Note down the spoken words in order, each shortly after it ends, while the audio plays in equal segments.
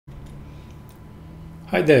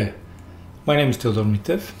Hi there, my name is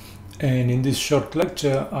Mitev, and in this short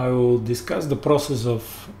lecture I will discuss the process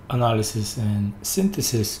of analysis and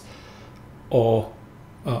synthesis, or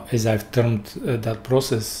as I've termed that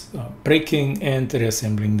process, breaking and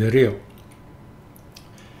reassembling the real.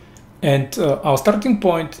 And our starting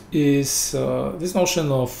point is this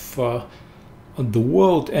notion of the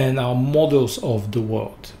world and our models of the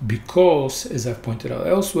world, because, as I've pointed out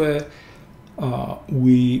elsewhere,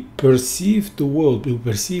 we perceive the world, we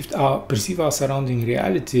perceive our surrounding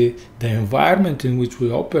reality, the environment in which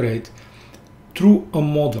we operate, through a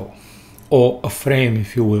model or a frame,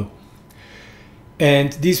 if you will.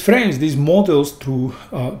 And these frames, these models through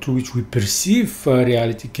which we perceive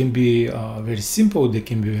reality can be very simple, they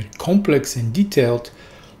can be very complex and detailed.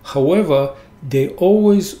 However, they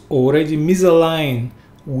always already misalign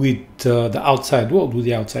with the outside world, with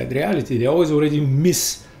the outside reality. They always already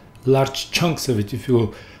miss large chunks of it, if you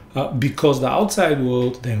will, because the outside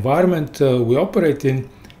world, the environment we operate in,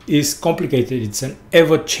 is complicated. It's an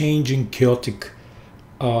ever-changing, chaotic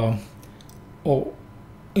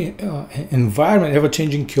environment,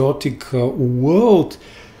 ever-changing, chaotic world,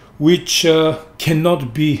 which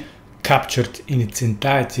cannot be captured in its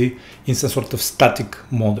entirety in some sort of static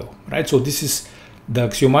model, right? So this is the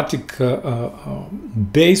axiomatic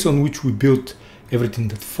base on which we build everything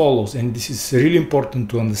that follows, and this is really important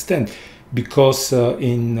to understand, because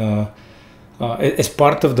as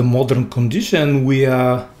part of the modern condition, we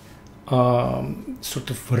are sort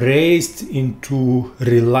of raised into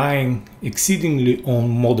relying exceedingly on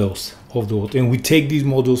models of the world, and we take these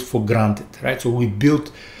models for granted, right? So we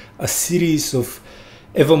build a series of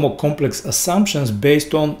ever more complex assumptions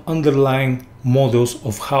based on underlying models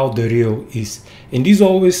of how the real is, and these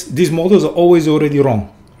models are always already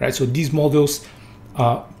wrong, right? So these models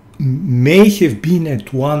may have been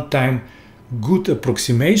at one time good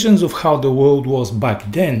approximations of how the world was back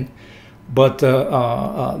then, but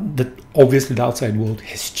obviously the outside world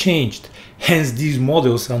has changed. Hence, these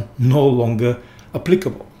models are no longer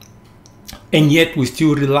applicable. And yet we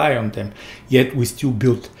still rely on them. Yet we still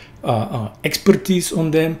build expertise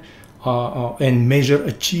on them and measure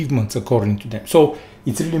achievements according to them. So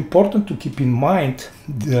it's really important to keep in mind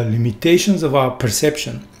the limitations of our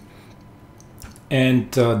perception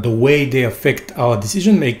and the way they affect our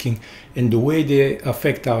decision making and the way they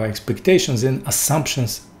affect our expectations and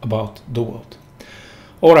assumptions about the world.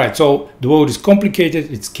 All right, so the world is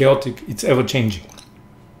complicated, it's chaotic, it's ever-changing.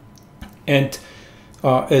 And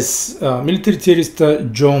as military theorist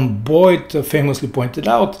John Boyd famously pointed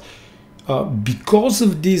out, because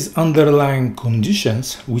of these underlying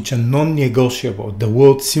conditions, which are non-negotiable, the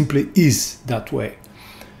world simply is that way,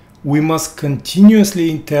 we must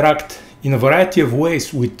continuously interact in a variety of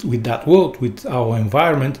ways with that world, with our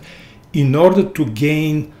environment, in order to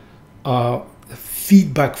gain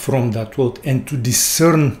feedback from that world and to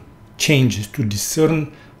discern changes, in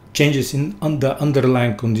the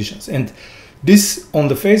underlying conditions. And this, on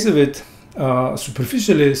the face of it,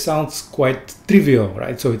 superficially sounds quite trivial,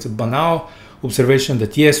 right? So it's a banal observation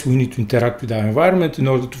that yes, we need to interact with our environment in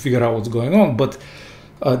order to figure out what's going on, but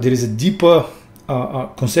there is a deeper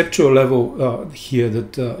conceptual level here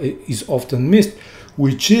that is often missed,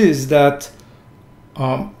 which is that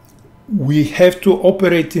we have to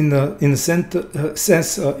operate in a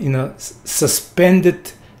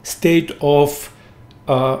suspended state of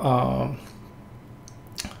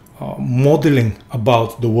modeling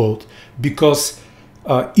about the world, because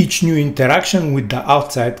each new interaction with the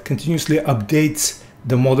outside continuously updates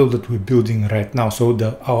the model that we're building right now. So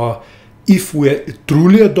if we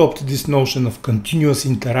truly adopt this notion of continuous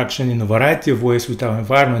interaction in a variety of ways with our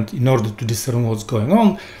environment in order to discern what's going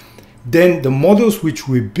on, then the models which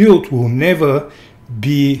we build will never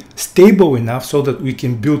be stable enough so that we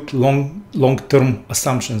can build long-term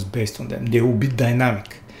assumptions based on them. They will be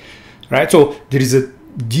dynamic, right? So there is a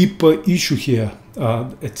deeper issue here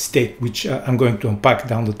at stake, which I'm going to unpack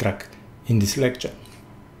down the track in this lecture.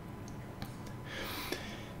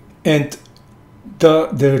 And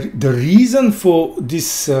the reason for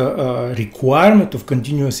this requirement of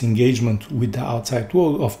continuous engagement with the outside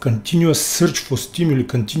world, of continuous search for stimuli,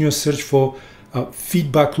 continuous search for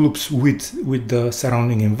feedback loops with the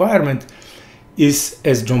surrounding environment, is,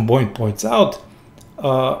 as John Boyd points out,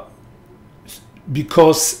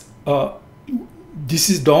 because this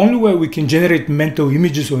is the only way we can generate mental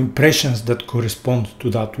images or impressions that correspond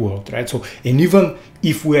to that world, right? So, and even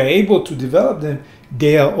if we are able to develop them,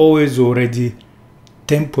 they are always already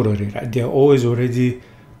temporary, right? They are always already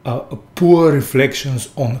poor reflections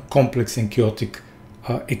on a complex and chaotic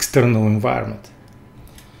external environment.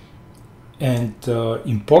 And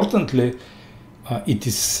importantly, it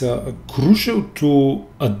is crucial to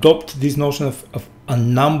adopt this notion of a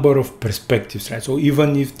number of perspectives, right? So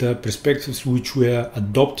even if the perspectives which we are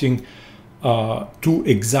adopting to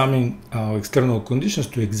examine external conditions,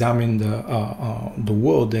 to examine the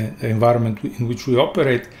world, the environment in which we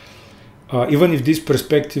operate, even if these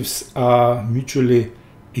perspectives are mutually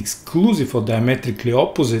exclusive or diametrically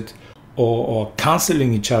opposite, or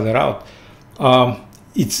canceling each other out,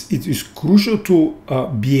 it is crucial to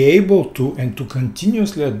be able to and to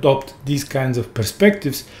continuously adopt these kinds of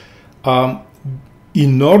perspectives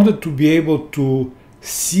in order to be able to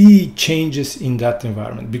see changes in that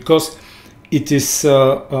environment, because it is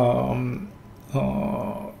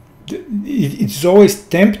it's always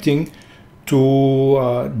tempting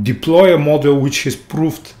to deploy a model which has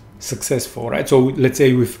proved successful, right? So let's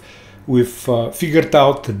say we've figured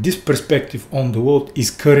out that this perspective on the world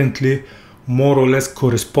is currently more or less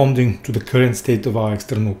corresponding to the current state of our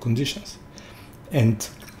external conditions. And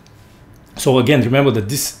so again, remember that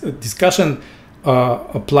this discussion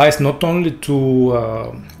applies not only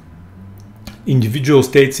to individual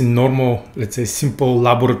states in normal, let's say, simple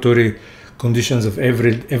laboratory conditions of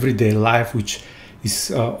everyday life, which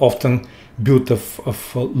is often built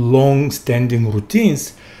of long-standing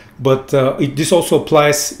routines, but this also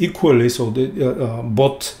applies equally. So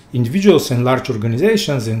both individuals and large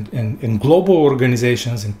organizations and global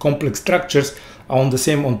organizations and complex structures are on the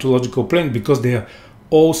same ontological plane, because they are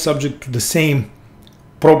all subject to the same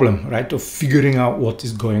problem, right, of figuring out what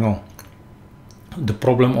is going on, the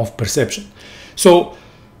problem of perception. So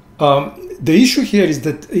the issue here is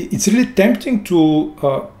that it's really tempting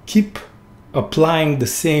to keep applying the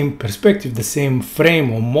same perspective, the same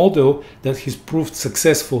frame or model that has proved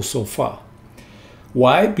successful so far.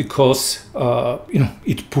 Why? Because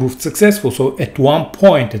it proved successful. So at one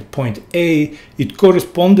point, at point A, it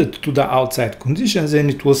corresponded to the outside conditions, and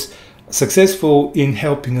it was successful in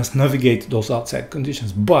helping us navigate those outside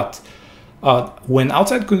conditions. But when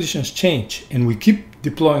outside conditions change and we keep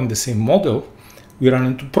deploying the same model, we run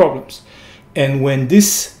into problems. And when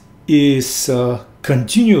this is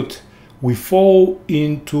continued, we fall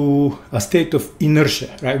into a state of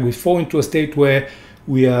inertia, right? We fall into a state where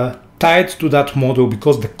we are tied to that model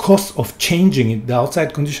because the cost of changing it, the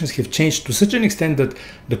outside conditions have changed to such an extent that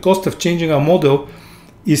the cost of changing our model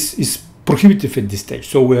is prohibitive at this stage.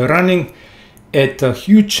 So we're running at a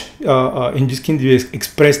huge, and this can be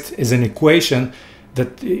expressed as an equation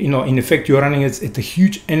that, in effect, you're running at a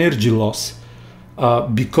huge energy loss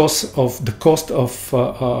because of the cost of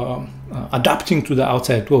adapting to the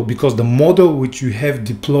outside world, because the model which you have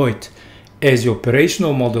deployed as your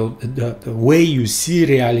operational model, the way you see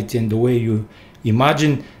reality and the way you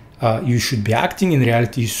imagine you should be acting in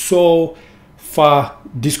reality is so far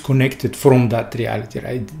disconnected from that reality,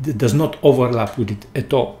 right? It does not overlap with it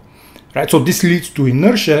at all, right? So this leads to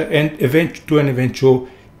inertia and to an eventual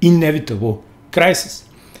inevitable crisis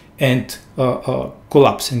and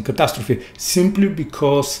collapse and catastrophe, simply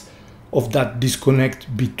because of that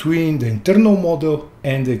disconnect between the internal model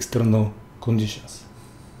and the external conditions.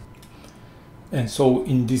 And so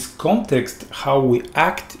in this context, how we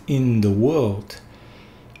act in the world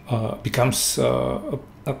becomes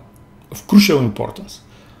of crucial importance,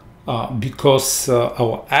 because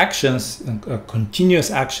our actions,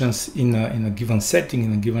 continuous actions in a given setting,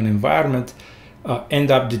 in a given environment,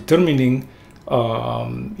 end up determining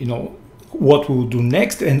what we will do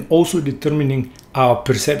next, and also determining our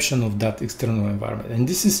perception of that external environment. And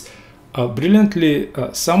this is brilliantly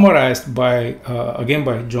summarized by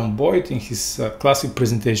John Boyd in his classic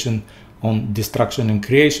presentation on destruction and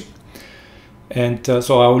creation. And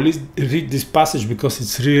so I will read this passage because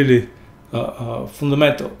it's really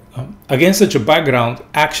fundamental. Against such a background,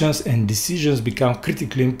 actions and decisions become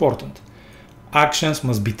critically important. Actions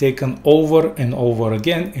must be taken over and over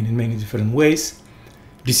again and in many different ways.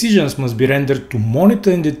 Decisions must be rendered to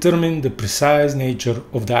monitor and determine the precise nature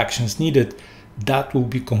of the actions needed that will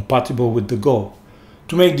be compatible with the goal.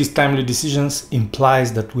 To make these timely decisions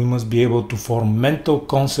implies that we must be able to form mental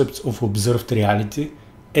concepts of observed reality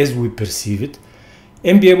as we perceive it,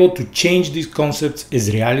 and be able to change these concepts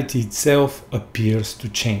as reality itself appears to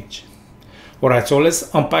change. Alright, so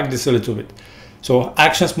let's unpack this a little bit. So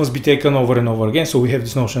actions must be taken over and over again. So we have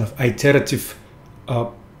this notion of iterative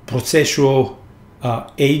processual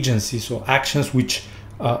agency, so actions which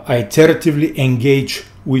iteratively engage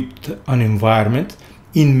with an environment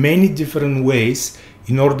in many different ways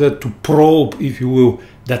in order to probe, if you will,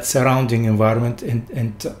 that surrounding environment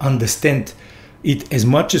and understand it as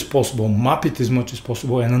much as possible, map it as much as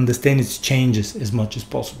possible, and understand its changes as much as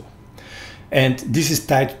possible. And this is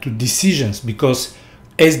tied to decisions, because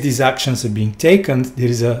as these actions are being taken, there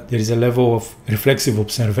is a level of reflexive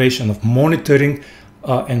observation, of monitoring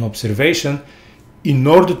and observation, in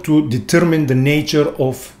order to determine the nature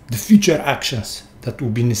of the future actions that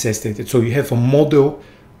will be necessitated. So you have a model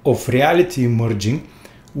of reality emerging,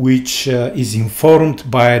 which is informed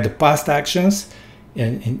by the past actions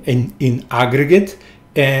in aggregate,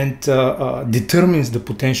 and determines the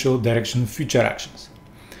potential direction of future actions.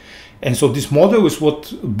 And so this model is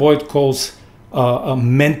what Boyd calls a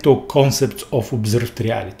mental concept of observed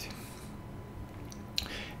reality.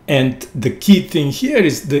 And the key thing here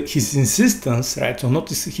is his insistence, right? So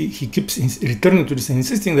notice he keeps returning to this and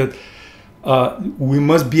insisting that we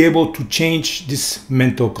must be able to change this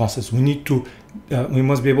mental concepts. We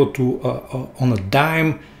must be able to, on a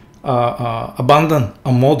dime, abandon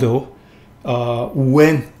a model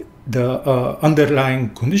when the underlying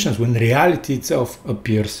conditions, when reality itself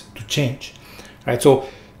appears to change, right? So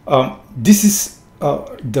this is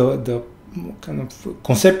the kind of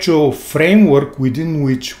conceptual framework within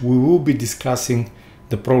which we will be discussing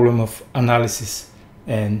the problem of analysis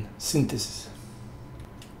and synthesis.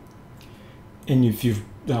 And if you've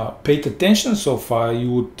paid attention so far,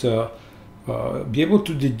 you would be able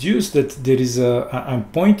to deduce that there is I'm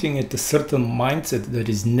pointing at a certain mindset that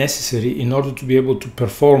is necessary in order to be able to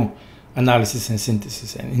perform analysis and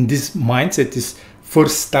synthesis. And in this mindset is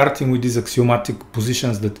first starting with these axiomatic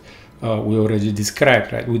positions that we already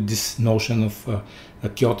described, right? With this notion of a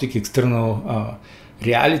chaotic external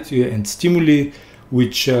reality and stimuli,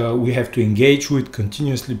 which we have to engage with,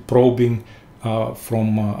 continuously probing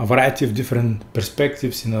from a variety of different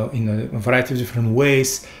perspectives in a variety of different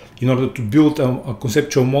ways, in order to build a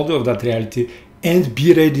conceptual model of that reality and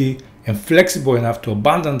be ready and flexible enough to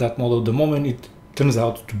abandon that model the moment it turns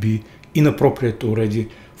out to be inappropriate already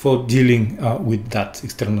for dealing with that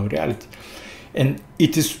external reality. And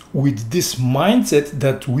it is with this mindset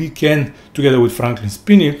that we can, together with Franklin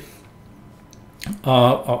Spinney,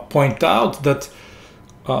 point out that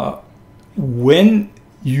when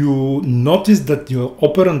you notice that your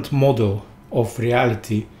operant model of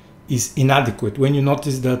reality is inadequate, when you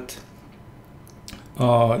notice that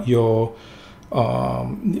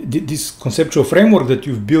this conceptual framework that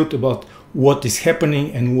you've built about what is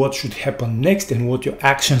happening and what should happen next and what your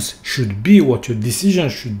actions should be, what your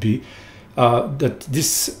decisions should be, that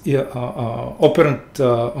this operant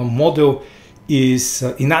model is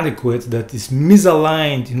inadequate, that is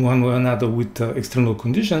misaligned in one way or another with external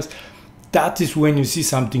conditions, that is when you see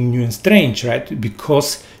something new and strange, right?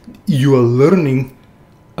 Because you are learning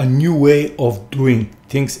a new way of doing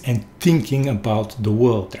things and thinking about the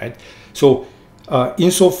world, right? So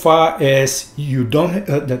insofar as you don't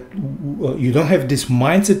have this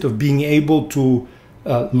mindset of being able to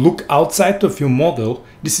look outside of your model,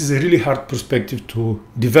 this is a really hard perspective to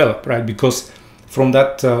develop, right? Because from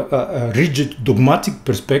that rigid dogmatic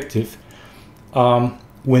perspective,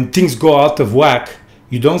 when things go out of whack,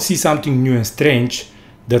 you don't see something new and strange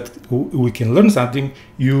that we can learn something.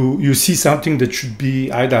 You see something that should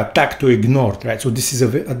be either attacked or ignored, right? So this is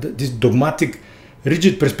this dogmatic,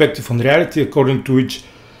 rigid perspective on reality, according to which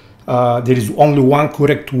there is only one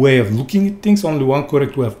correct way of looking at things, only one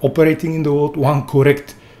correct way of operating in the world, one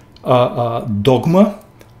correct dogma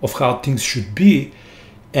of how things should be.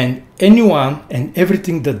 And anyone and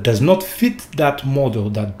everything that does not fit that model,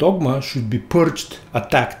 that dogma, should be purged,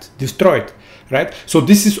 attacked, destroyed, right? So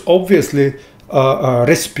this is obviously a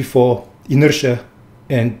recipe for inertia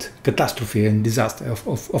and catastrophe and disaster,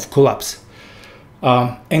 of collapse.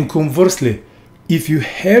 And conversely, if you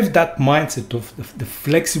have that mindset of the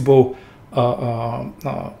flexible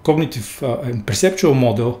cognitive and perceptual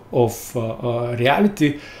model of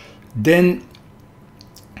reality, then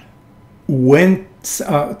when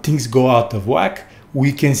things go out of whack,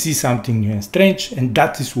 we can see something new and strange, and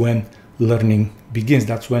that is when learning begins.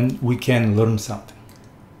 That's when we can learn something.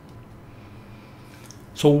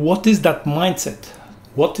 So what is that mindset?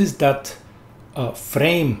 What is that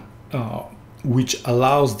frame which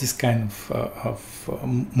allows this kind of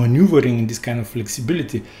maneuvering and this kind of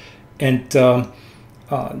flexibility? And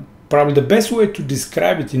probably the best way to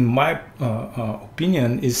describe it, in my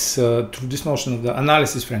opinion, is through this notion of the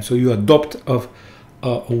analysis frame. So you adopt a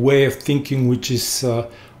way of thinking which is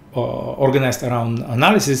organized around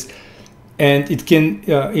analysis, and it can,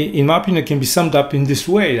 in my opinion, can be summed up in this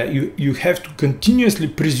way: that you have to continuously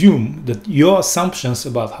presume that your assumptions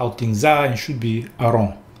about how things are and should be are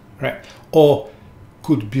wrong, right? Or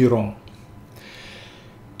could be wrong.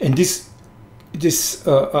 And this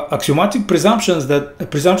axiomatic presumption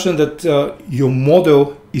that your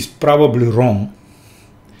model is probably wrong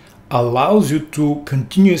allows you to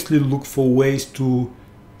continuously look for ways to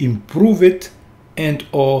improve it and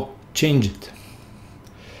or change it.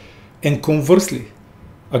 And conversely,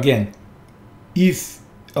 again, if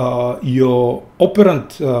your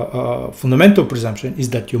operant fundamental presumption is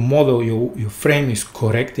that your model, your frame is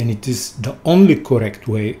correct, and it is the only correct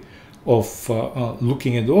way of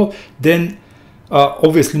looking at the world, then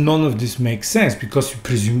obviously none of this makes sense, because you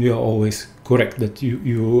presume you're always correct, that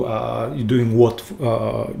you're doing what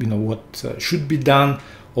what should be done,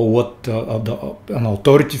 or what an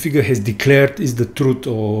authority figure has declared is the truth,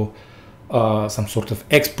 or some sort of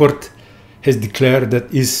expert has declared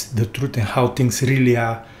that is the truth and how things really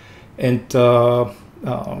are. And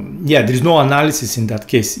yeah, there is no analysis in that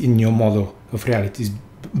case in your model of reality. It's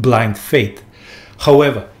blind faith.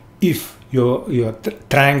 However, if you're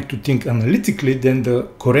trying to think analytically, then the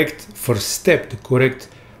correct first step, the correct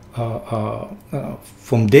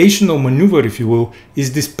foundational maneuver, if you will,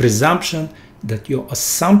 is this presumption that your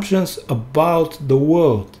assumptions about the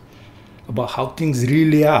world, about how things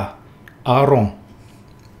really are wrong.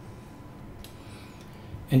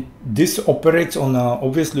 And this operates on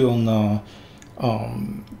obviously on a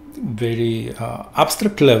very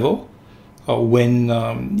abstract level when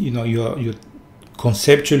you're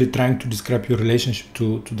conceptually trying to describe your relationship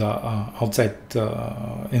to the outside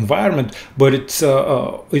environment, but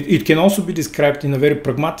it can also be described in a very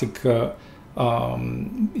pragmatic,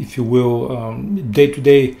 if you will,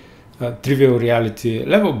 day-to-day trivial reality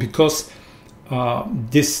level, because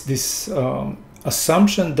this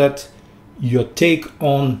assumption that your take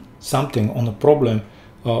on something, on a problem,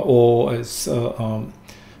 or as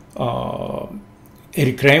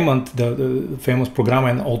Eric Raymond, the famous programmer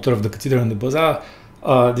and author of The Cathedral and the Bazaar,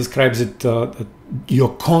 describes it,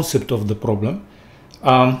 your concept of the problem.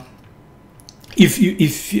 If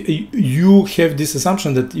you have this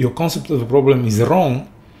assumption that your concept of the problem is wrong,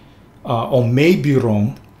 or may be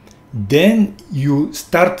wrong, then you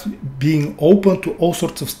start being open to all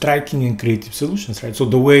sorts of striking and creative solutions, right? So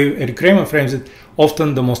the way Eric Raymond frames it,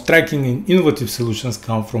 often the most striking and innovative solutions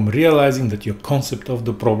come from realizing that your concept of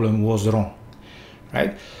the problem was wrong,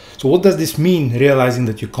 right? So what does this mean, realizing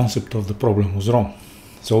that your concept of the problem was wrong?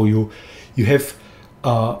 So you have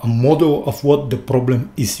a model of what the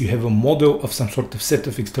problem is. You have a model of some sort of set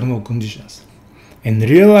of external conditions. And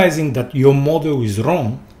realizing that your model is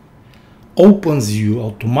wrong opens you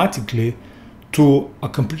automatically to a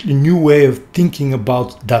completely new way of thinking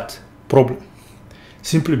about that problem,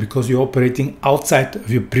 simply because you're operating outside of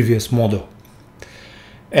your previous model.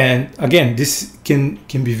 And again, this can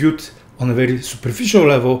be viewed on a very superficial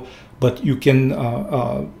level, but you can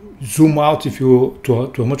zoom out, if you will,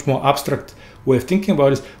 to a much more abstract way of thinking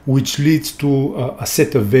about it, which leads to a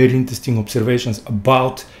set of very interesting observations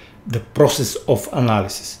about the process of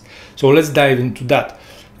analysis. So let's dive into that.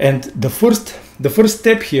 And the first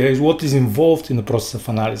step here is what is involved in the process of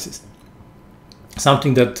analysis.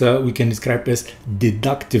 Something that we can describe as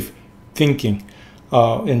deductive thinking.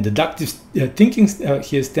 And deductive thinking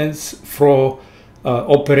here stands for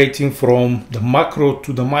operating from the macro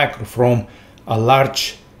to the micro, from a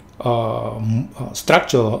large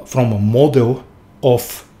structure, from a model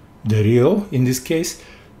of the real, in this case,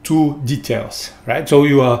 to details, right? So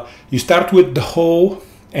you start with the whole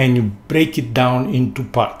and you break it down into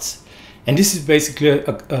parts. And this is basically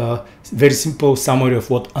a very simple summary of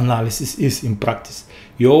what analysis is in practice.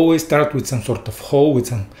 You always start with some sort of whole,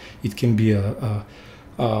 it can be a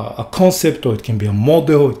concept, or it can be a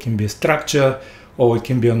model, it can be a structure, or it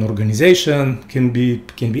can be an organization, can be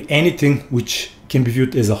anything which can be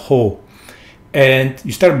viewed as a whole. And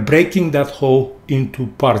you start breaking that whole into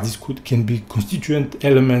parts. This can be constituent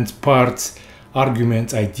elements, parts,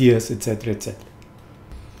 arguments, ideas, etc., etc.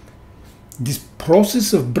 This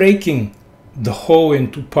process of breaking the whole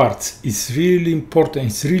into parts is really important.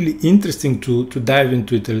 It's really interesting to dive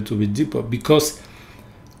into it a little bit deeper, because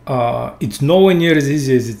it's nowhere near as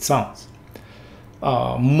easy as it sounds.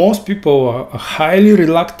 Most people are highly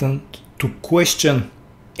reluctant to question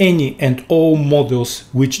any and all models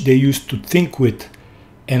which they used to think with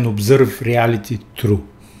and observe reality through,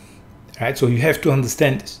 right? So you have to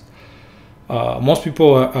understand this. Most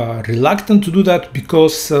people are reluctant to do that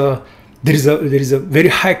because there is a very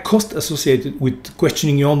high cost associated with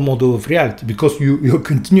questioning your own model of reality, because you're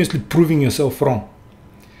continuously proving yourself wrong,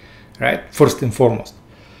 right? First and foremost.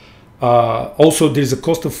 Also, there is a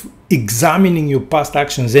cost of examining your past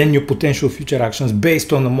actions and your potential future actions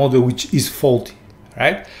based on a model which is faulty,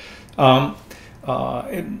 right?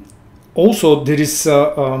 Also, there is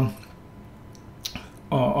a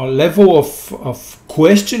level of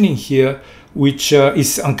questioning here which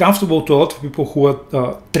is uncomfortable to a lot of people who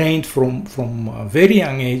are trained from a very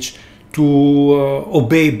young age to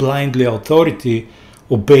obey blindly authority,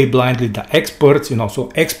 obey blindly the experts,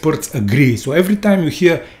 so experts agree. So every time you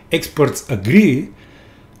hear experts agree,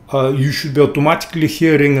 you should be automatically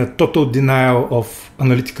hearing a total denial of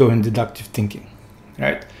analytical and deductive thinking,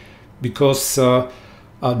 right? Because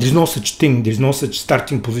there's no such thing, there's no such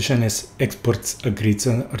starting position as experts agree. It's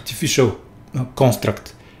an artificial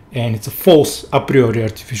construct, and it's a false a priori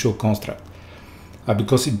artificial construct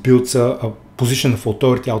because it builds a position of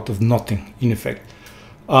authority out of nothing, in effect.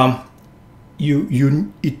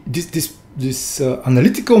 This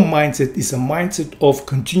analytical mindset is a mindset of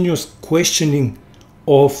continuous questioning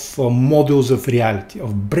of models of reality,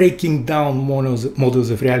 of breaking down models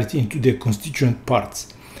of reality into their constituent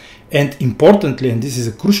parts. And importantly, and this is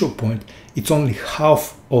a crucial point, it's only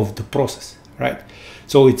half of the process, right?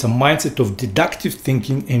 So it's a mindset of deductive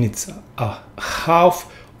thinking, and it's a half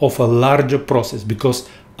of a larger process, because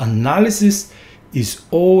analysis is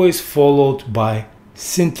always followed by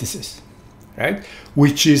synthesis, right?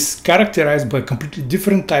 Which is characterized by a completely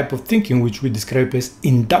different type of thinking, which we describe as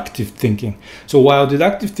inductive thinking. So while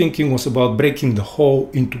deductive thinking was about breaking the whole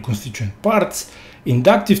into constituent parts,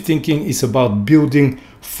 inductive thinking is about building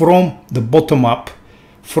from the bottom up,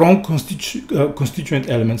 from constituent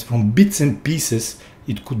elements, from bits and pieces.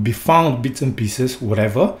 It could be found bits and pieces,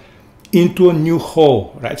 whatever, into a new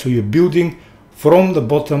whole, right? So you're building from the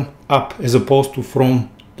bottom up as opposed to from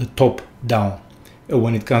the top down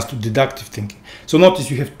when it comes to deductive thinking. So notice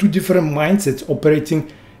you have two different mindsets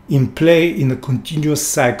operating in play in a continuous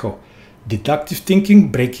cycle. Deductive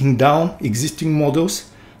thinking, breaking down existing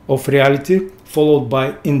models of reality, followed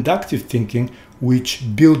by inductive thinking, which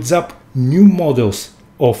builds up new models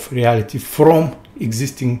of reality from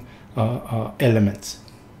existing elements.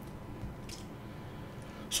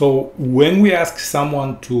 So when we ask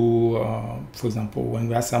someone to, for example, when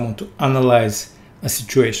we ask someone to analyze a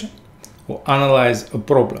situation or analyze a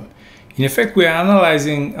problem, in effect, we are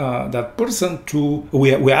analyzing that person to,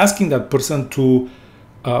 we're asking that person to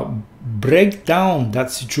break down that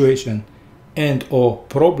situation and or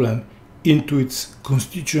problem into its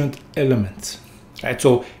constituent elements, right?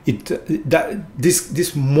 So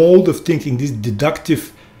this mode of thinking, this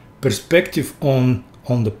deductive perspective on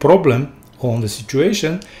the problem, on the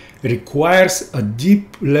situation, requires a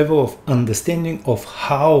deep level of understanding of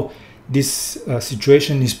how this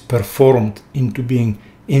situation is performed into being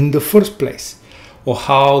in the first place, or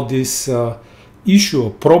how this issue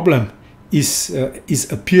or problem is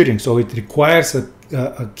appearing. So it requires a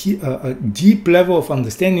deep level of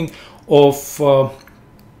understanding of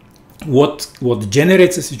what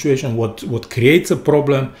generates a situation, what creates a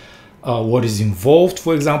problem, what is involved,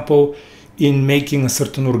 for example, in making a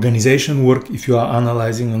certain organization work if you are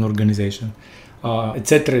analyzing an organization,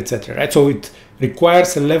 etc., etc. Right? So it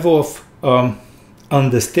requires a level of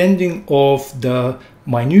understanding of the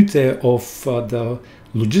minutiae of the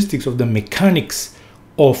logistics, of the mechanics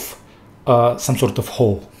of some sort of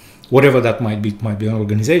whole, whatever that might be. It might be an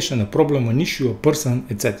organization, a problem, an issue, a person,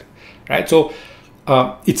 etc. Right? So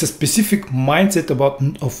it's a specific mindset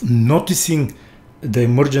of noticing the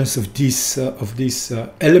emergence of these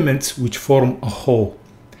elements which form a whole.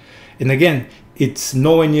 And again, it's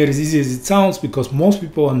nowhere near as easy as it sounds, because most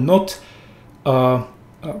people are not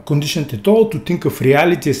conditioned at all to think of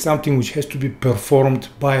reality as something which has to be performed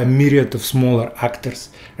by a myriad of smaller actors,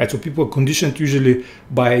 right? So people are conditioned usually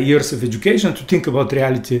by years of education to think about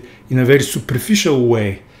reality in a very superficial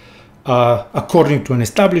way, according to an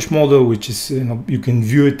established model, which is, you can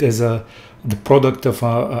view it as the product of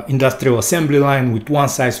an industrial assembly line with one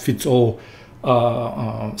size fits all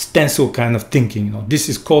stencil kind of thinking. This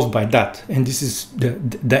is caused by that, and this is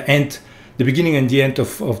the end, the beginning and the end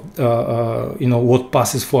of what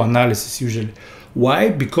passes for analysis usually. Why?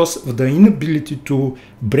 Because of the inability to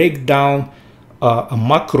break down a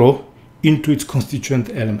macro into its constituent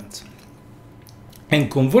elements. And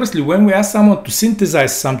conversely, when we ask someone to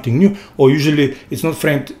synthesize something new, or usually it's not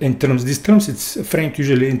framed in these terms, it's framed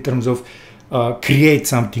usually in terms of create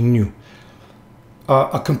something new.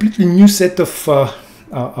 A completely new set of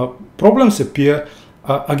problems appear,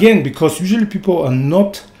 again, because usually people are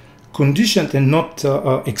not conditioned and not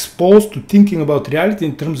exposed to thinking about reality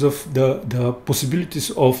in terms of the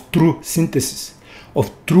possibilities of true synthesis, of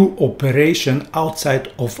true operation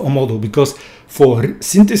outside of a model. Because for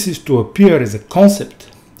synthesis to appear as a concept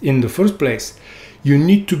in the first place, you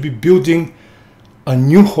need to be building a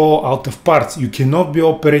new whole out of parts. You cannot be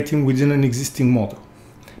operating within an existing model.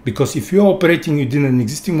 Because if you're operating within an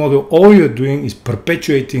existing model, all you're doing is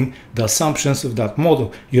perpetuating the assumptions of that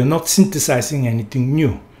model. You're not synthesizing anything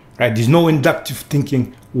new, right? There's no inductive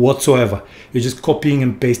thinking whatsoever. You're just copying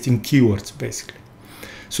and pasting keywords, basically.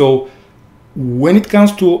 So when it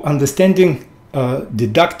comes to understanding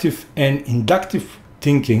deductive and inductive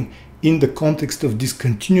thinking in the context of this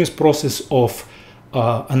continuous process of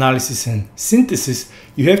analysis and synthesis,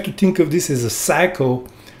 you have to think of this as a cycle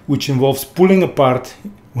which involves pulling apart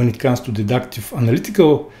when it comes to deductive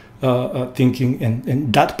analytical thinking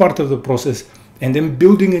and that part of the process, and then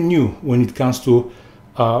building anew when it comes to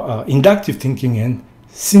inductive thinking and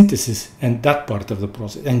synthesis and that part of the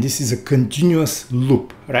process. And this is a continuous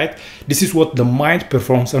loop, right? This is what the mind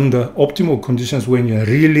performs under optimal conditions when you're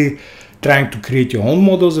really trying to create your own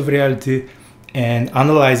models of reality and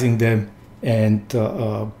analyzing them and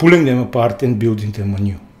pulling them apart and building them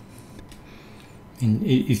anew. And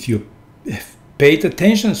if you have paid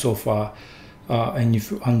attention so far and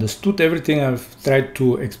if you understood everything I've tried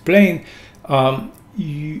to explain,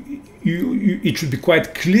 it should be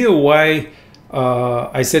quite clear why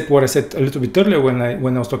I said what I said a little bit earlier when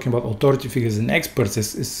I was talking about authority figures and experts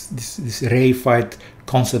as this reified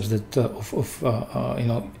concepts that of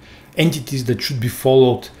entities that should be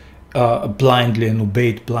followed blindly and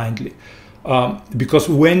obeyed blindly. Because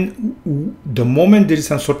when the moment there is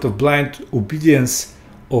some sort of blind obedience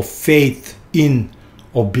or faith in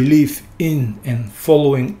or belief in and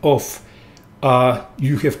following of,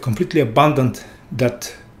 you have completely abandoned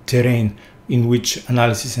that terrain in which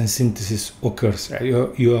analysis and synthesis occurs. Right?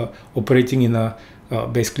 You are operating in a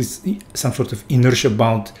basically some sort of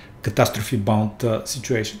inertia-bound, catastrophe-bound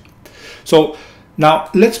situation. So now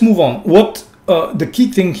let's move on. What the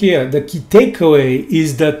key thing here, the key takeaway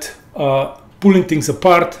is that pulling things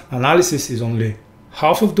apart, analysis is only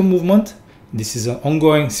half of the movement. This is an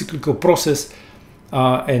ongoing cyclical process,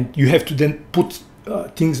 and you have to then put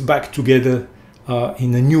things back together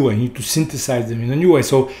in a new way. You need to synthesize them in a new way.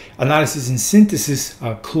 So analysis and synthesis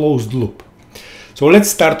are closed loop. So let's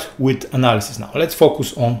start with analysis now. Let's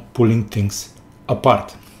focus on pulling things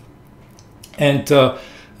apart. And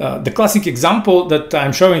the classic example that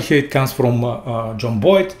I'm showing here, it comes from John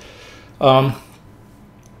Boyd.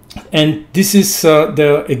 And this is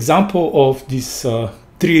the example of these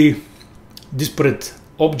three disparate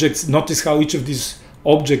objects. Notice how each of these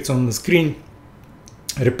objects on the screen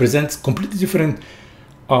represents completely different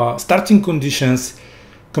starting conditions,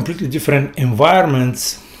 completely different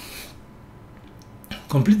environments,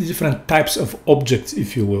 completely different types of objects,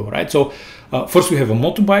 if you will, right? So first we have a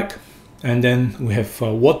motorbike, and then we have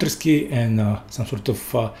a water ski and some sort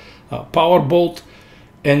of power boat.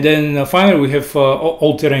 And then finally we have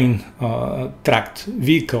all-terrain tracked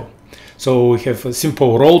vehicle. So we have a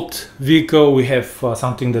simple road vehicle, we have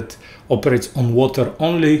something that operates on water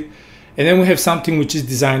only, and then we have something which is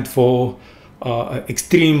designed for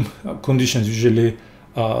extreme conditions, usually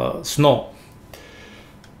snow.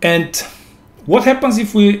 And what happens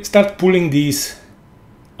if we start pulling these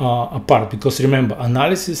apart? Because remember,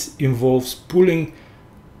 analysis involves pulling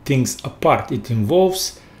things apart. It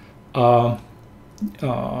involves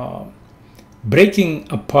breaking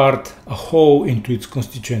apart a whole into its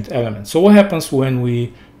constituent elements. So what happens when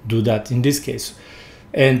we do that in this case?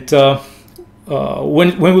 And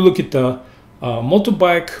when we look at the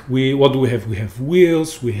motorbike, what do we have? We have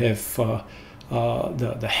wheels, we have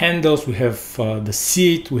the handles, we have the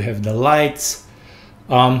seat, we have the lights,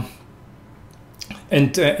 and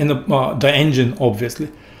the engine,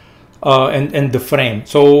 obviously, and the frame.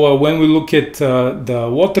 So when we look at the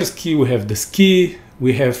water ski, we have the ski,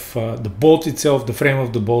 we have the boat itself, the frame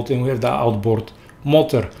of the boat, and we have the outboard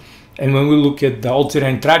motor. And when we look at the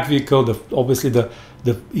all-terrain track vehicle, obviously the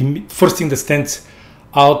first thing that stands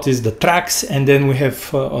out is the tracks, and then we have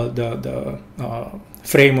the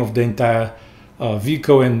frame of the entire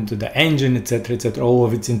vehicle and the engine, etc., etc., all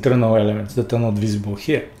of its internal elements that are not visible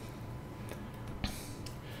here.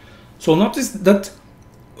 So notice that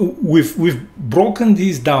we've broken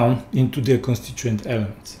these down into their constituent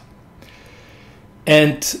elements.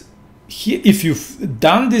 And here, if you've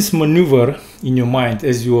done this maneuver in your mind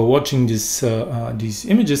as you are watching these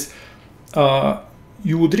images,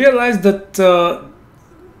 you would realize that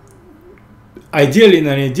ideally, in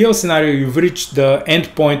an ideal scenario, you've reached the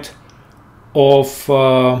end point of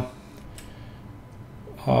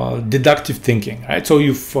deductive thinking, right? So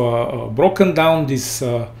you've broken down these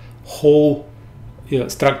whole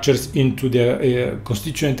structures into their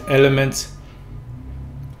constituent elements.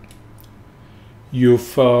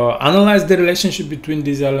 You've analyzed the relationship between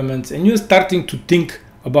these elements, and you're starting to think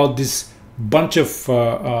about this bunch of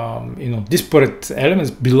disparate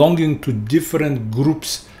elements belonging to different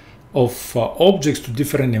groups of objects, to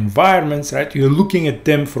different environments, right? You're looking at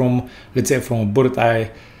them from, let's say, from a bird's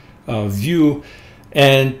eye view,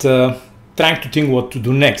 and trying to think what to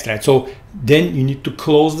do next, right? So Then you need to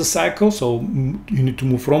close the cycle. So you need to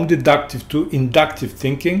move from deductive to inductive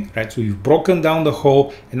thinking, right? So you've broken down the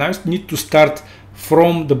whole, and now you need to start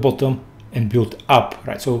from the bottom and build up,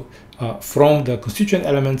 right? So from the constituent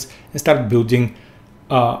elements and start building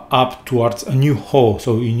up towards a new whole.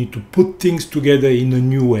 So you need to put things together in a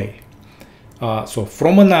new way. So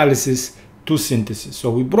from analysis to synthesis.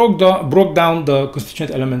 So we broke down the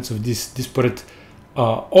constituent elements of these disparate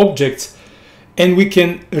objects, and we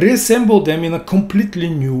can reassemble them in a completely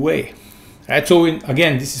new way, right? So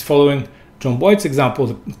again, this is following John Boyd's example,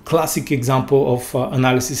 the classic example of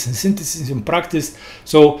analysis and synthesis in practice.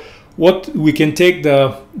 So what we can take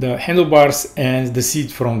the handlebars and the seat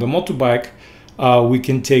from the motorbike, we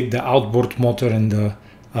can take the outboard motor and the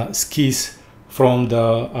skis from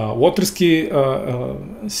the water ski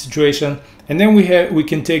situation, and then we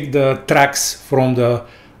can take the tracks from the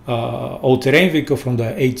all-terrain vehicle, from the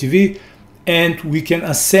ATV, and we can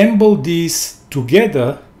assemble these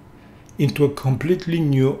together into a completely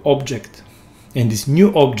new object. And this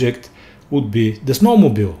new object would be the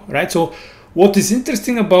snowmobile, right? So what is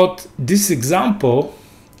interesting about this example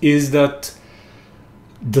is that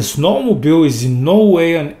the snowmobile is in no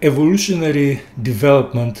way an evolutionary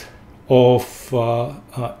development of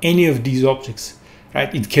any of these objects,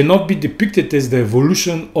 right? It cannot be depicted as the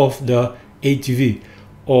evolution of the ATV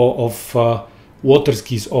or of water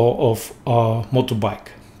skis or of motorbike,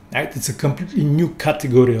 right? It's a completely new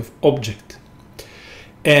category of object.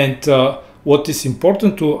 And what is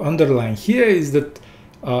important to underline here is that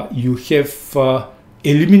you have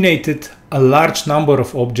eliminated a large number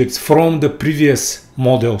of objects from the previous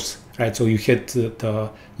models, right? So you had the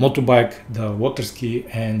motorbike, the water ski,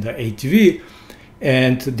 and the ATV,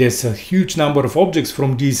 and there's a huge number of objects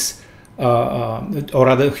from these, or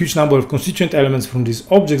rather a huge number of constituent elements from these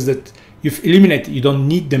objects that you've eliminated. You don't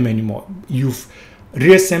need them anymore. You've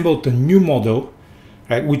reassembled a new model,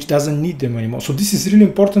 right, which doesn't need them anymore. So this is really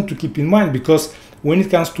important to keep in mind, because when it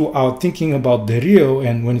comes to our thinking about the real,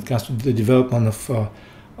 and when it comes to the development of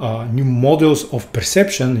new models of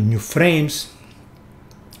perception and new frames,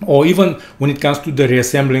 or even when it comes to the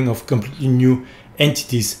reassembling of completely new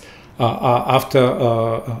entities after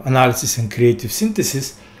analysis and creative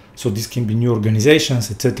synthesis, so this can be new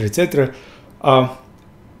organizations, etc., etc.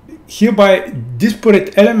 Hereby,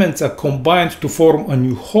 disparate elements are combined to form a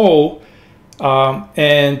new whole,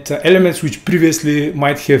 and elements which previously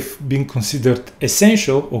might have been considered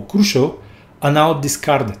essential or crucial are now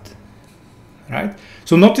discarded, right?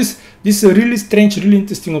 So notice this is a really strange, really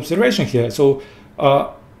interesting observation here. So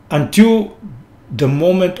until the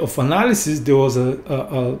moment of analysis, there was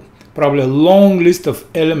probably a long list of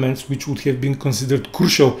elements which would have been considered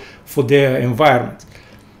crucial for their environment.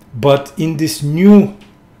 But in this new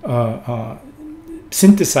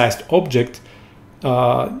synthesized object,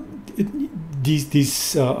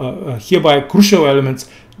 these hereby crucial elements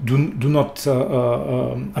do not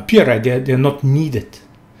appear, right? They're not needed,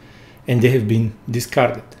 and they have been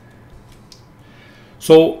discarded.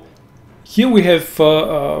 So here we have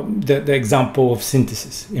the example of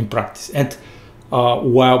synthesis in practice. And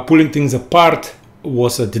while pulling things apart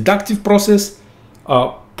was a deductive process,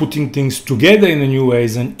 putting things together in a new way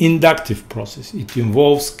is an inductive process. It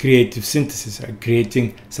involves creative synthesis, right?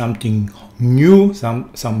 Creating something new,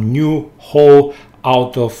 some new whole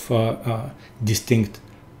out of distinct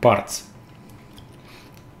parts.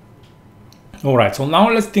 All right, so now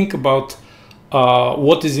let's think about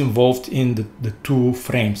what is involved in the two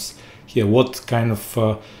frames here. What kind of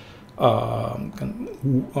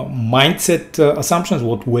mindset assumptions,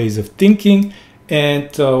 what ways of thinking, and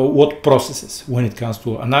what processes when it comes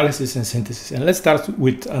to analysis and synthesis. And let's start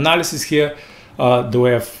with analysis here, the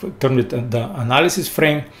way I've termed it, the analysis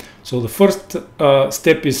frame. So the first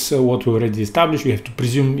step is what we already established. You have to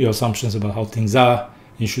presume your assumptions about how things are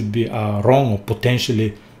and should be wrong or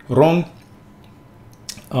potentially wrong.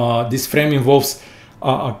 This frame involves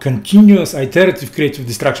a continuous iterative creative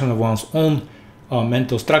destruction of one's own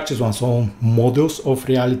mental structures, one's own models of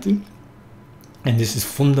reality. And this is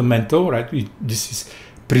fundamental, right? This is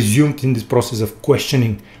presumed in this process of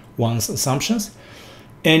questioning one's assumptions.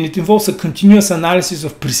 And it involves a continuous analysis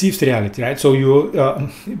of perceived reality, right? So you,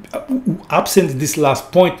 absent this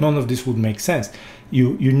last point, none of this would make sense.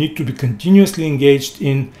 You need to be continuously engaged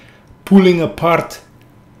in pulling apart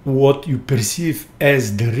what you perceive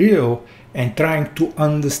as the real and trying to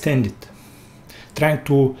understand it, trying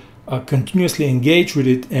to continuously engage with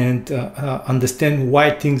it and understand why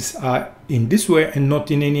things are in this way and not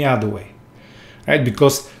in any other way, right?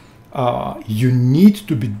 Because you need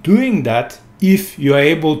to be doing that if you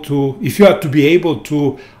are to be able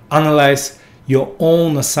to analyze your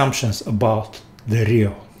own assumptions about the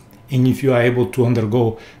real. and if you are able to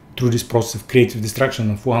undergo through this process of creative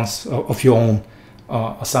destruction of your own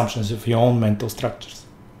assumptions, of your own mental structures.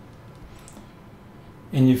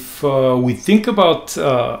 And if we think about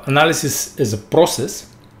analysis as a process,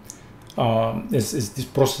 as this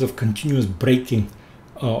process of continuous breaking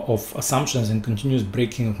of assumptions and continuous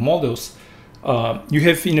breaking of models, you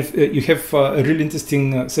have a really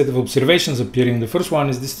interesting set of observations appearing. The first one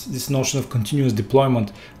is this notion of continuous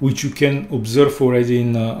deployment, which you can observe already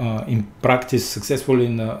in practice successfully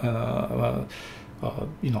in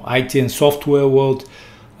IT and software world,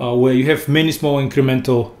 where you have many small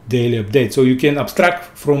incremental daily updates. So you can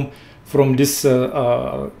abstract from this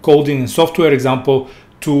coding and software example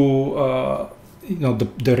to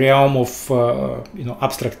the realm of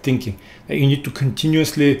abstract thinking. You need to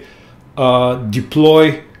continuously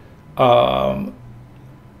deploy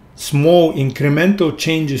small incremental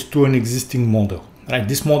changes to an existing model. Right?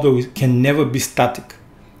 This model can never be static.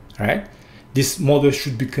 Right? This model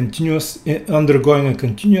should be continuous, undergoing a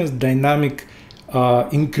continuous dynamic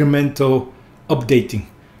incremental updating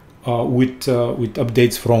with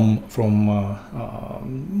updates from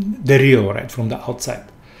the real, right, from the outside.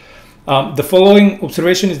 The following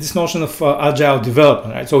observation is this notion of agile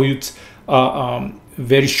development. Right? So it's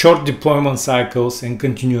very short deployment cycles and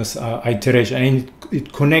continuous iteration, and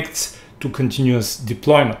it connects to continuous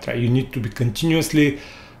deployment. Right? You need to be continuously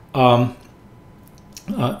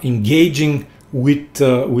engaging with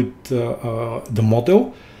the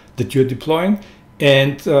model that you're deploying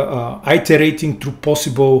and iterating through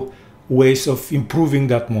possible ways of improving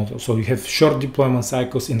that model. So you have short deployment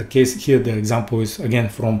cycles. In the case here, the example is again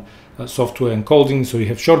from software and coding. So you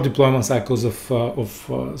have short deployment cycles of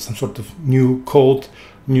some sort of new code,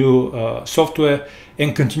 new software,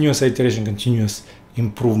 and continuous iteration, continuous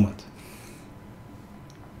improvement.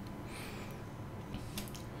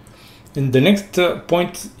 And the next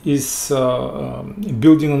point is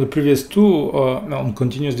building on the previous two, on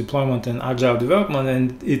continuous deployment and agile development,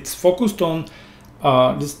 and it's focused on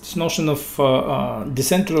this notion of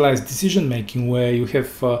decentralized decision making, where you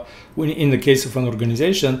have, in the case of an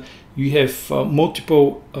organization, you have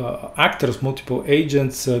multiple actors, multiple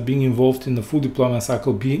agents being involved in the full deployment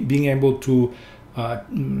cycle, being able to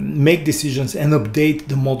make decisions and update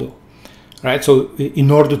the model, right? So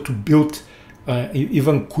in order to build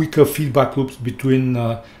even quicker feedback loops between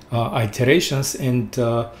iterations and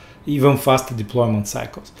even faster deployment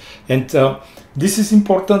cycles. And this is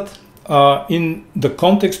important in the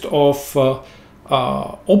context of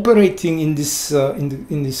operating in this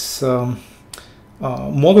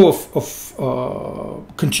model of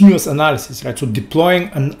continuous analysis, right? So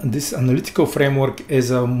deploying this analytical framework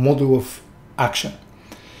as a model of action,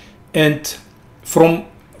 and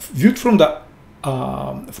viewed from the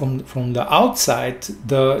outside,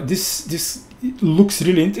 this looks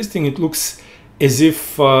really interesting. It looks as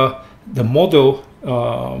if the model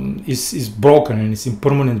is broken and it's in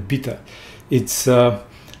permanent beta.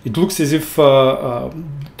 It looks as if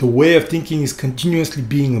the way of thinking is continuously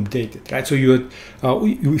being updated, right? So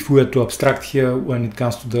if we were to abstract here when it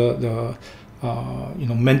comes to the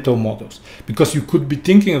mental models, because you could be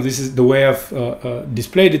thinking of this is the way I've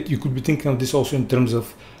displayed it. You could be thinking of this also in terms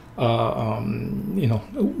of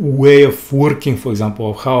way of working, for example,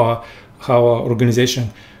 of how an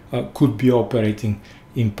organization could be operating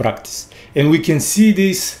in practice. And we can see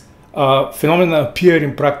this phenomena appear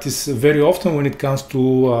in practice very often when it comes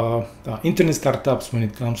to internet startups, when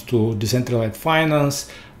it comes to decentralized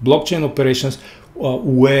finance, blockchain operations,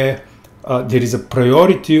 where there is a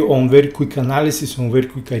priority on very quick analysis, on very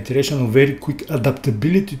quick iteration, on very quick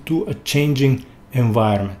adaptability to a changing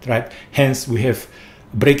environment, right? Hence, we have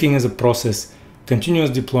breaking as a process, continuous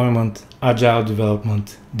deployment, agile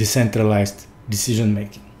development, decentralized decision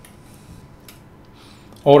making.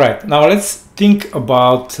 All right, now let's think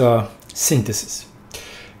about synthesis.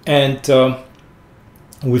 And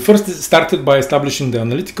we first started by establishing the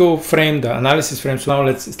analytical frame, the analysis frame. So now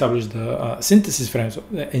let's establish the synthesis frame, so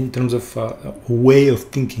in terms of way of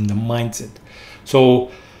thinking, the mindset.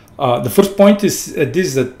 So the first point is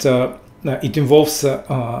this, that it involves the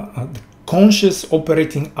conscious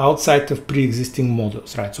operating outside of pre-existing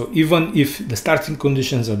models, right? So even if the starting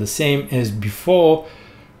conditions are the same as before,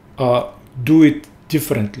 do it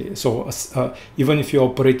differently. So even if you're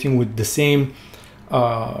operating with the same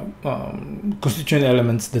constituent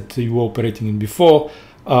elements that you were operating in before,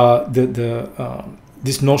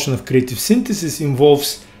 this notion of creative synthesis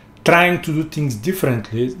involves trying to do things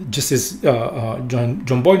differently, just as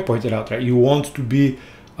John Boyd pointed out, right? You want to be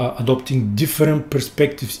adopting different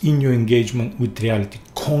perspectives in your engagement with reality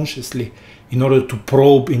consciously in order to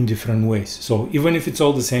probe in different ways. So even if it's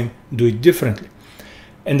all the same, do it differently.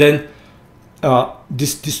 And then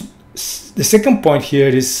the second point here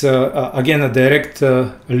is again a direct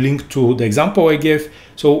link to the example I gave.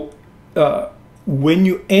 So when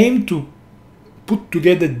you aim to put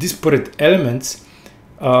together disparate elements,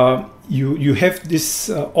 you have this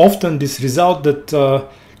often this result that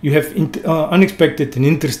you have unexpected and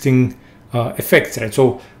interesting effects, right?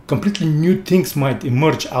 So completely new things might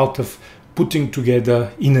emerge out of putting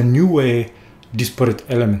together in a new way disparate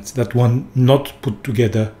elements that were not put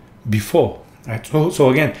together before, right? So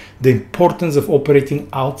again, the importance of operating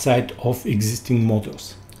outside of existing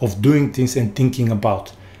models, of doing things and thinking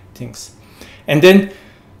about things. And then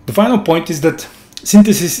the final point is that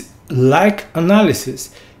synthesis, like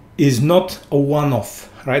analysis, is not a one-off,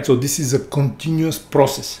 right? So this is a continuous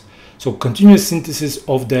process. So continuous synthesis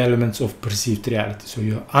of the elements of perceived reality. So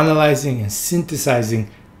you're analyzing and synthesizing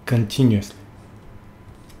continuously.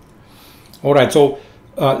 All right, so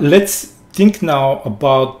let's think now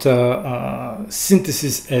about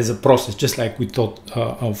synthesis as a process, just like we thought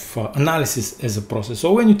of analysis as a process.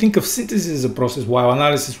 So when you think of synthesis as a process, while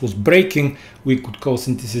analysis was breaking, we could call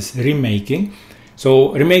synthesis remaking.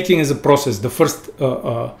 So remaking is a process. The first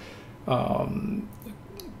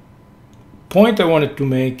point I wanted to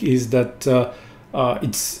make is that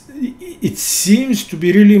it seems to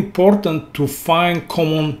be really important to find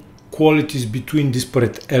common qualities between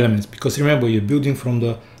disparate elements, because remember, you're building from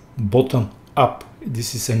the bottom up.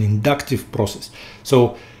 This is an inductive process.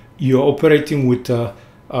 So you're operating with a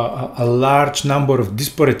large number of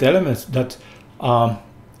disparate elements that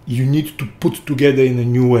you need to put together in a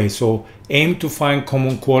new way. So aim to find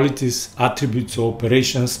common qualities, attributes, or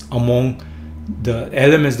operations among the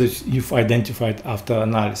elements that you've identified after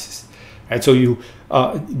analysis. Right? So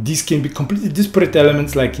these can be completely disparate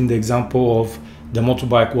elements, like in the example of the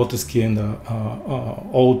motorbike, water ski, and the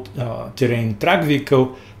all-terrain track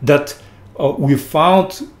vehicle, that we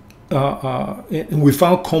found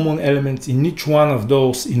common elements in each one of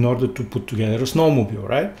those in order to put together a snowmobile,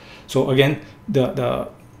 right? So again, the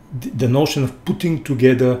notion of putting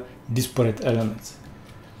together disparate elements.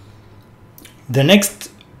 The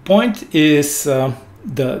next point is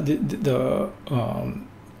the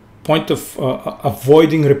point of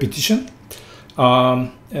avoiding repetition.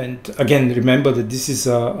 And again, remember that this is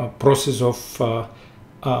a process of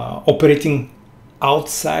operating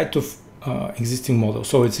outside of existing models.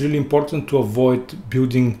 So it's really important to avoid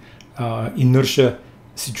building inertia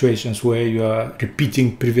situations where you are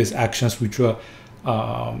repeating previous actions which were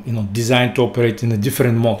designed to operate in a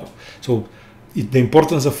different model. So the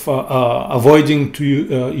importance of avoiding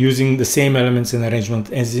using the same elements and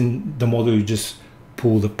arrangement as in the model you just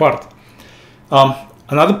pulled apart.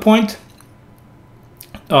 Another point,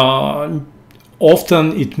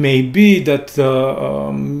 often it may be that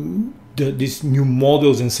these new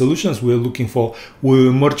models and solutions we're looking for will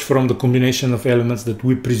emerge from the combination of elements that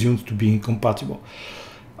we presume to be incompatible.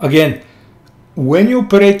 Again, when you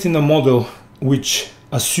operate in a model which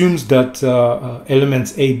assumes that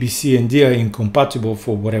elements A, B, C, and D are incompatible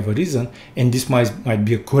for whatever reason, and this might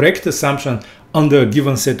be a correct assumption under a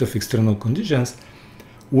given set of external conditions,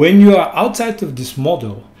 when you are outside of this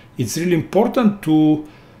model, it's really important to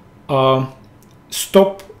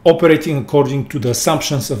stop operating according to the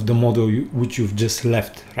assumptions of the model which you've just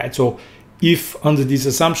left, right? So if under these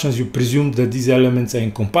assumptions you presume that these elements are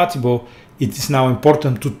incompatible, it is now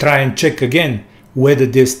important to try and check again whether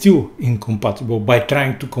they're still incompatible by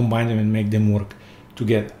trying to combine them and make them work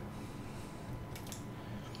together.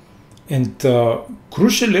 And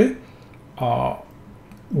crucially,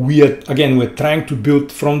 we're trying to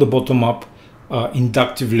build from the bottom up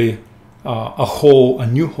inductively a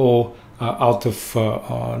new whole out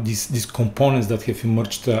of these components that have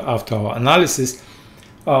emerged after our analysis.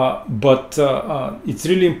 But it's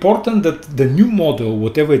really important that the new model,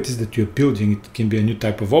 whatever it is that you're building, it can be a new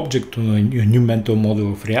type of object, or a new mental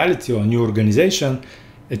model of reality, or a new organization,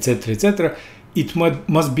 etc., etc. It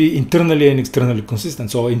must be internally and externally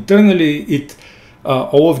consistent. So internally,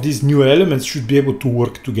 all of these new elements should be able to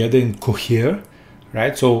work together and cohere,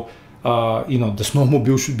 right? So the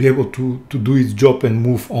snowmobile should be able to do its job and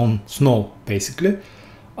move on snow, basically.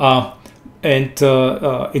 And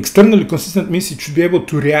externally consistent means it should be able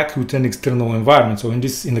to react with an external environment. So in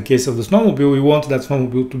the case of the snowmobile, we want that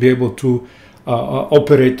snowmobile to be able to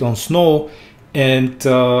operate on snow. And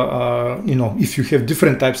if you have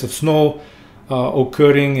different types of snow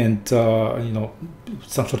occurring and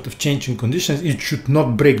some sort of change in conditions, it should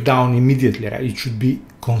not break down immediately, right? It should be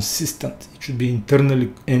consistent. It should be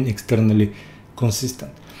internally and externally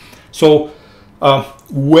consistent. So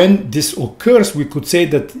when this occurs, we could say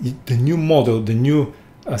that the new model, the new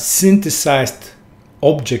synthesized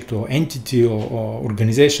object or entity or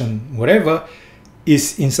organization, whatever,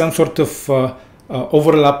 is in some sort of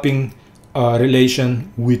overlapping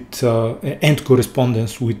relation with and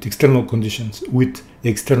correspondence with external conditions, with the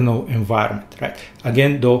external environment, right?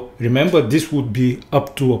 Again, though, remember, this would be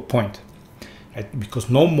up to a point, right? Because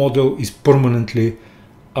no model is permanently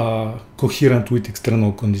coherent with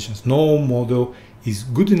external conditions. No model is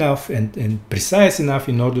good enough and precise enough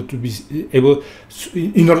in order to be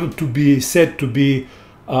said to be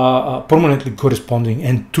permanently corresponding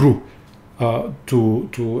and true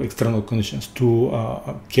to external conditions, to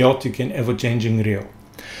chaotic and ever-changing real.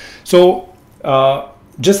 So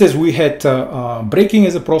just as we had breaking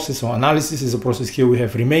as a process or analysis as a process, here we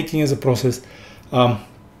have remaking as a process.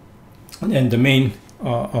 And the main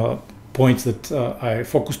points that I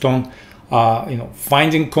focused on are,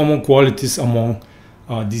 finding common qualities among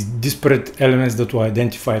these disparate elements that were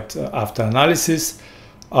identified after analysis,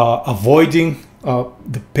 avoiding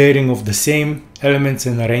the pairing of the same elements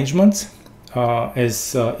and arrangements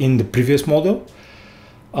as in the previous model,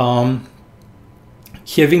 having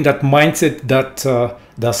that mindset that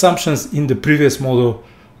the assumptions in the previous model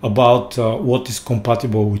about what is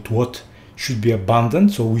compatible with what should be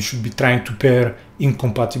abandoned, so we should be trying to pair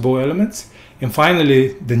incompatible elements. And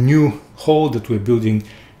finally, the new whole that we're building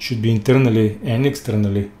should be internally and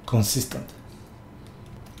externally consistent.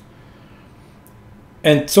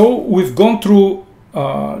 And so we've gone through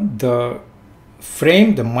the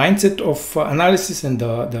frame, the mindset of analysis, and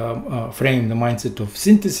the frame, the mindset of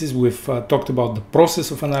synthesis. We've talked about the process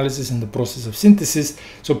of analysis and the process of synthesis.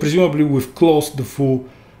 So presumably we've closed the full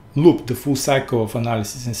loop, the full cycle of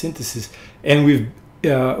analysis and synthesis, and we've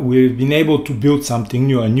been able to build something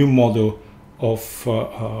new, a new model of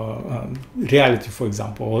reality, for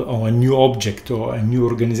example, or a new object or a new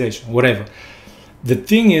organization, whatever. The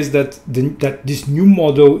thing is that this new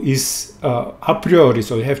model is a priori,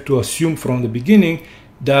 so you have to assume from the beginning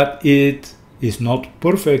that it is not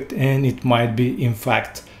perfect, and it might be, in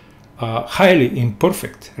fact, highly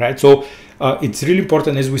imperfect, right? So it's really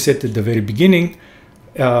important, as we said at the very beginning,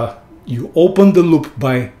 you open the loop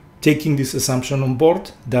by taking this assumption on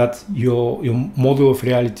board that your model of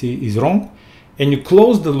reality is wrong, and you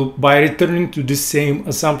close the loop by returning to this same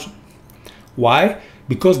assumption. Why?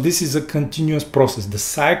 Because this is a continuous process. The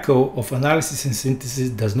cycle of analysis and synthesis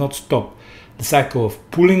does not stop. The cycle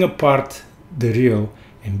of pulling apart the real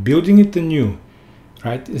and building it anew,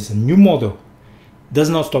 right, is a new model, does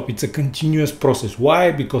not stop. It's a continuous process.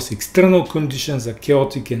 Why? Because external conditions are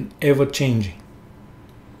chaotic and ever-changing.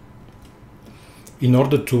 In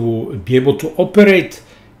order to be able to operate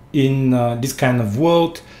in this kind of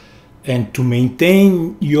world and to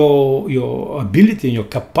maintain your ability and your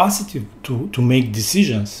capacity to make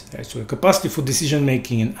decisions, right? So a capacity for decision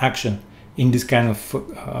making and action in this kind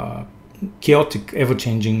of chaotic,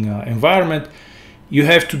 ever-changing environment, you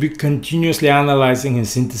have to be continuously analyzing and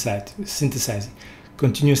synthesizing,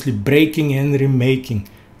 continuously breaking and remaking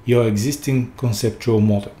your existing conceptual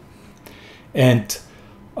model. And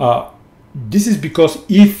this is because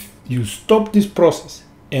if you stop this process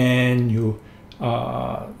and you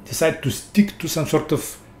decide to stick to some sort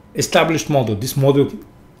of established model, this model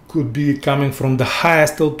could be coming from the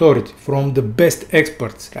highest authority, from the best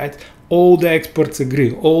experts, right? All the experts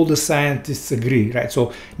agree, all the scientists agree, right?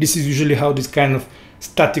 So this is usually how this kind of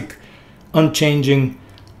static, unchanging,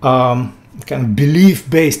 kind of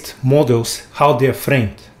belief-based models, how they are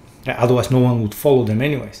framed. Otherwise, no one would follow them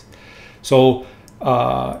anyways. So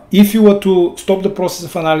if you were to stop the process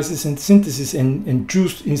of analysis and synthesis and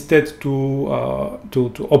choose instead to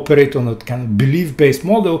operate on a kind of belief-based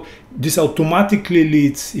model, this automatically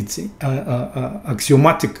leads, it's an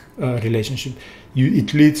axiomatic relationship.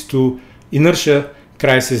 It leads to inertia,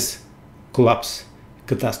 crisis, collapse,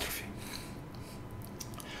 catastrophe.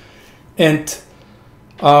 And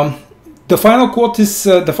the final quote is,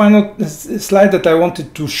 the final slide that I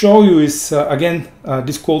wanted to show you is, again,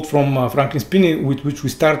 this quote from Franklin Spinney, with which we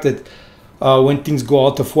started. When things go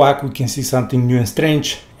out of whack, we can see something new and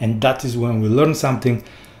strange, and that is when we learn something.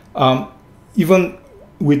 Even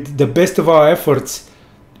with the best of our efforts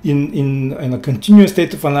in a continuous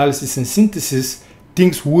state of analysis and synthesis,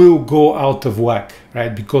 things will go out of whack,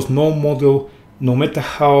 right? Because no model, no matter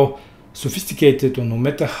how sophisticated or no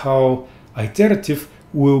matter how iterative,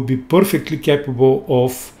 will be perfectly capable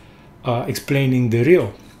of explaining the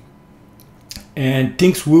real, and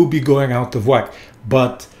things will be going out of whack.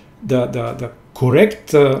 But the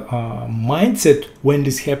correct mindset when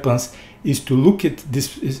this happens is to look at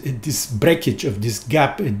this breakage of this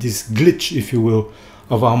gap, this glitch, if you will,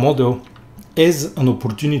 of our model as an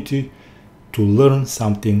opportunity to learn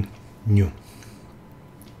something new.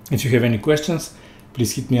 If you have any questions,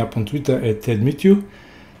 please hit me up on Twitter at TedMeetYou.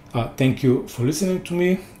 Thank you for listening to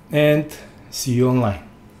me, and see you online.